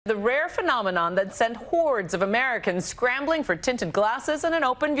The rare phenomenon that sent hordes of Americans scrambling for tinted glasses and an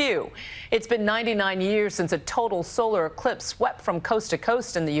open view. It's been 99 years since a total solar eclipse swept from coast to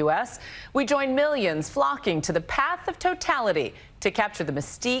coast in the U.S. We join millions flocking to the path of totality to capture the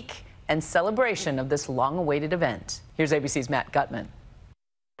mystique and celebration of this long-awaited event. Here's ABC's Matt Gutman.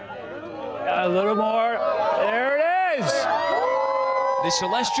 A little more. There it is. The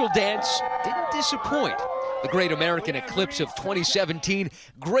celestial dance didn't disappoint. The great American eclipse of 2017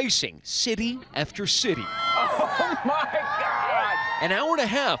 gracing city after city. Oh my God! An hour and a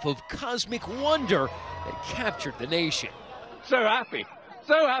half of cosmic wonder that captured the nation. So happy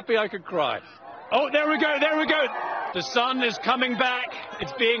I could cry. Oh, there we go, there we go. The sun is coming back.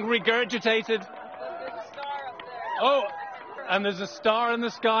 It's being regurgitated. Oh, and there's a star in the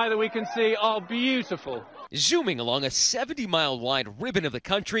sky that we can see. Oh, beautiful. Zooming along a 70-mile wide ribbon of the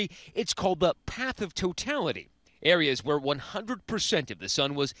country, it's called the Path of Totality. Areas where 100% of the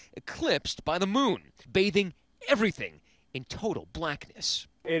sun was eclipsed by the moon, bathing everything in total blackness.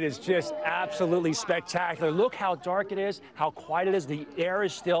 It is just absolutely spectacular. Look how dark it is, how quiet it is. The air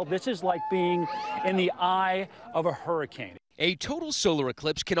is still. This is like being in the eye of a hurricane. A total solar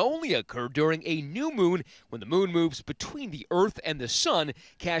eclipse can only occur during a new moon when the moon moves between the Earth and the sun,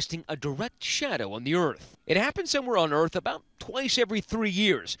 casting a direct shadow on the Earth. It happens somewhere on Earth about twice every 3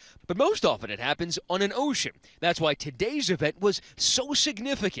 years, but most often it happens on an ocean. That's why today's event was so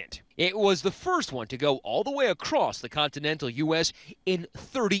significant. It was the first one to go all the way across the continental U.S. in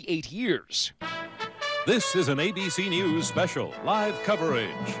 38 years. This is an ABC News special, live coverage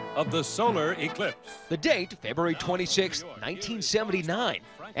of the solar eclipse. The date, February 26, 1979.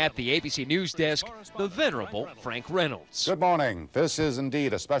 At the ABC News desk, the venerable Frank Reynolds. Good morning. This is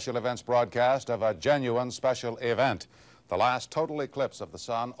indeed a special events broadcast of a genuine special event. The last total eclipse of the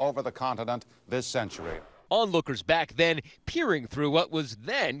sun over the continent this century. Onlookers back then peering through what was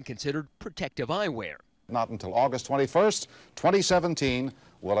then considered protective eyewear. Not until August 21st, 2017,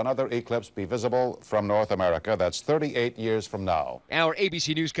 will another eclipse be visible from North America. That's 38 years from now. Our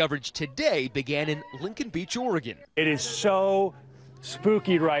ABC News coverage today began in Lincoln Beach, Oregon. It is so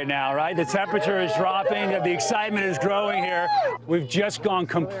spooky right now, right? The temperature is dropping, the excitement is growing here. We've just gone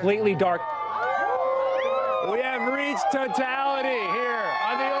completely dark. We have reached totality here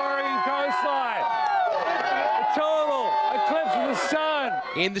on the Oregon coastline. A total eclipse of the sun.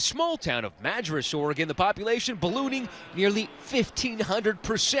 In the small town of Madras, Oregon, the population ballooning nearly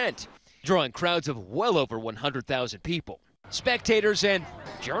 1,500%, drawing crowds of well over 100,000 people. Spectators and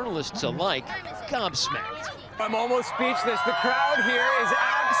journalists alike gobsmacked. I'm almost speechless. The crowd here is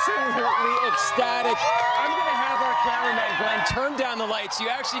absolutely ecstatic. I'm going to have our cameraman, Glenn, turn down the lights so you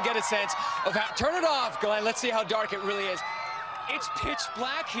actually get a sense of how... Turn it off, Glenn. Let's see how dark it really is. It's pitch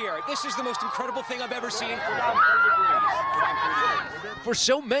black here. This is the most incredible thing I've ever seen. For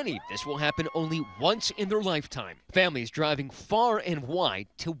so many, this will happen only once in their lifetime. Families driving far and wide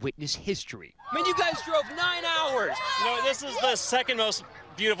to witness history. I mean, you guys drove 9 hours. You know, this is the second most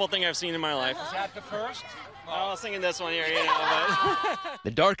beautiful thing I've seen in my life. Is that the first? I was thinking this one here, you know, but...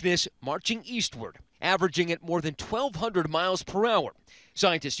 The darkness marching eastward, averaging at more than 1,200 miles per hour.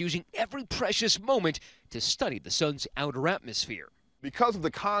 Scientists using every precious moment to study the sun's outer atmosphere. Because of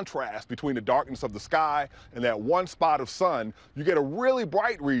the contrast between the darkness of the sky and that one spot of sun, you get a really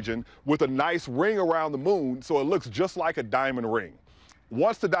bright region with a nice ring around the moon, so it looks just like a diamond ring.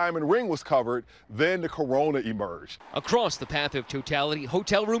 Once the diamond ring was covered, then the corona emerged. Across the Path of Totality,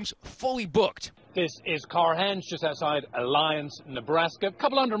 hotel rooms fully booked. This is Carhenge, just outside Alliance, Nebraska. A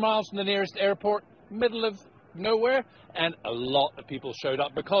couple hundred miles from the nearest airport, middle of nowhere, and a lot of people showed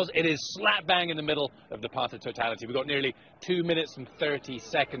up because it is slap bang in the middle of the Path of Totality. We've got nearly 2 minutes and 30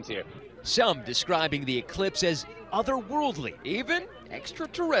 seconds here. Some describing the eclipse as otherworldly, even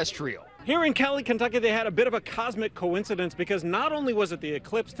extraterrestrial. Here in Kelly, Kentucky, they had a bit of a cosmic coincidence because not only was it the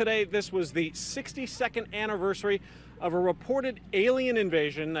eclipse today, this was the 62nd anniversary of a reported alien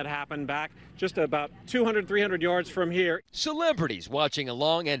invasion that happened back just about 200, 300 yards from here. Celebrities watching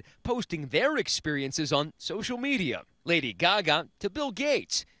along and posting their experiences on social media. Lady Gaga to Bill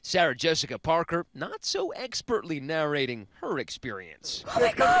Gates. Sarah Jessica Parker not so expertly narrating her experience. Oh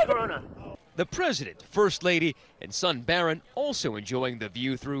my God! The President, First Lady, and son Barron also enjoying the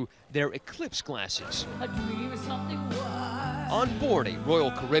view through their eclipse glasses. On board a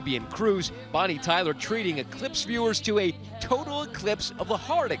Royal Caribbean cruise, Bonnie Tyler treating eclipse viewers to a total eclipse of the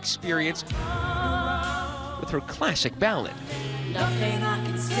heart experience with her classic ballad. Nothing I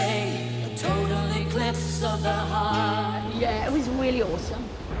can say, a total eclipse of the heart. Yeah, it was really awesome.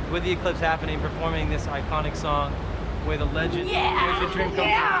 With the eclipse happening, performing this iconic song with a legend, here's the dream come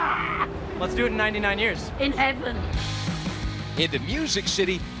true. Let's do it in 99 years. In heaven. In the Music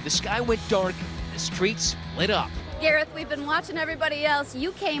City, the sky went dark, the streets lit up. Gareth, we've been watching everybody else.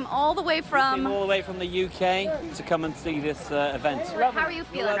 You came all the way from... All the way from the UK to come and see this event. How are you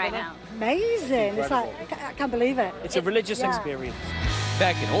feeling right now? Amazing. It's like, I can't believe it. It's a religious experience.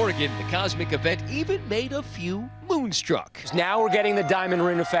 Back in Oregon, the cosmic event even made a few moonstruck. Now we're getting the diamond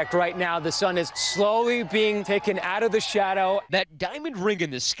ring effect right now. The sun is slowly being taken out of the shadow. That diamond ring in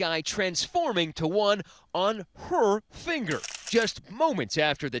the sky transforming to one on her finger. Just moments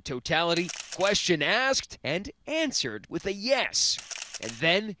after the totality, question asked and answered with a yes. And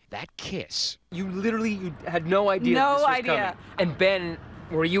then that kiss. You literally had no idea this was coming. And Ben,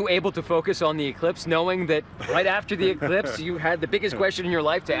 were you able to focus on the eclipse, knowing that right after the eclipse, you had the biggest question in your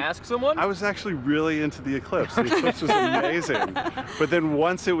life to ask someone? I was actually really into the eclipse. The eclipse was amazing. But then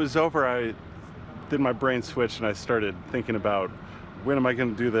once it was over, my brain switched and I started thinking about, when am I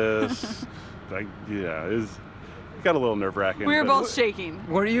going to do this? It got a little nerve-wracking. We were both shaking.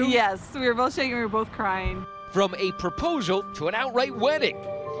 Were you? Yes, we were both shaking. We were both crying. From a proposal to an outright wedding.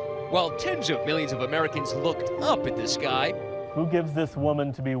 While tens of millions of Americans looked up at the sky, who gives this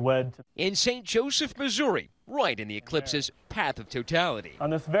woman to be wed to? In St. Joseph, Missouri, right in the eclipse's path of totality. On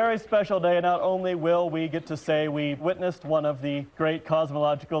this very special day, not only will we get to say we witnessed one of the great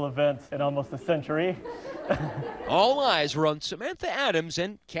cosmological events in almost a century. All eyes were on Samantha Adams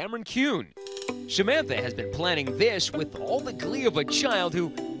and Cameron Kuhn. Samantha has been planning this with all the glee of a child who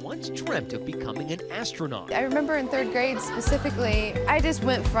once dreamt of becoming an astronaut. I remember in 3rd grade specifically, I just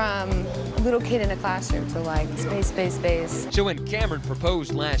went from a little kid in a classroom to like space, space, space. So when Cameron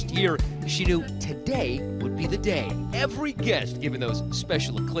proposed last year, she knew today would be the day. Every guest given those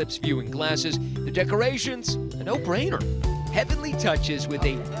special eclipse viewing glasses, the decorations, a no-brainer. Heavenly touches with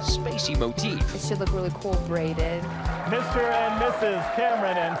a spacey motif. It should look really cool braided. Mr. and Mrs.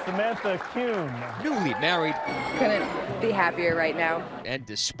 Cameron and Samantha Kuhn. Newly married. Couldn't be happier right now. And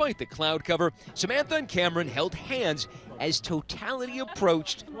despite the cloud cover, Samantha and Cameron held hands as totality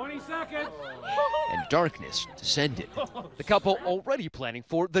approached. 20 seconds. And darkness descended. The couple already planning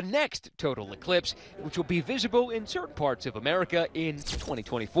for the next total eclipse, which will be visible in certain parts of America in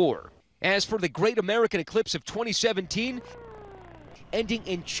 2024. As for the Great American Eclipse of 2017, ending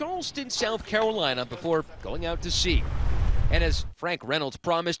in Charleston, South Carolina before going out to sea. And as Frank Reynolds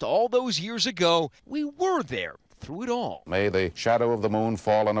promised all those years ago, we were there through it all. May the shadow of the moon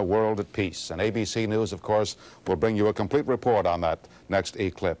fall on a world at peace. And ABC News, of course, will bring you a complete report on that next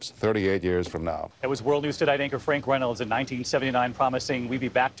eclipse 38 years from now. It was World News Tonight anchor Frank Reynolds in 1979 promising we'd be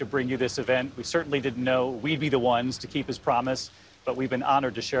back to bring you this event. We certainly didn't know we'd be the ones to keep his promise, but we've been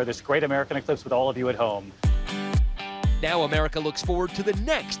honored to share this great American eclipse with all of you at home. Now America looks forward to the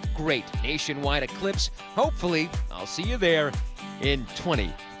next great nationwide eclipse. Hopefully, I'll see you there in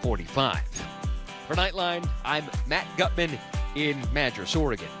 2045. For Nightline, I'm Matt Gutman in Madras,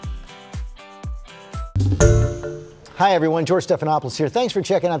 Oregon. Hi everyone, George Stephanopoulos here. Thanks for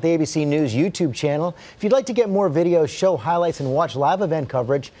checking out the ABC News YouTube channel. If you'd like to get more videos, show highlights, and watch live event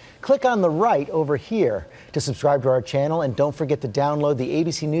coverage, click on the right over here to subscribe to our channel, and don't forget to download the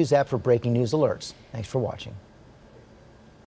ABC News app for breaking news alerts. Thanks for watching.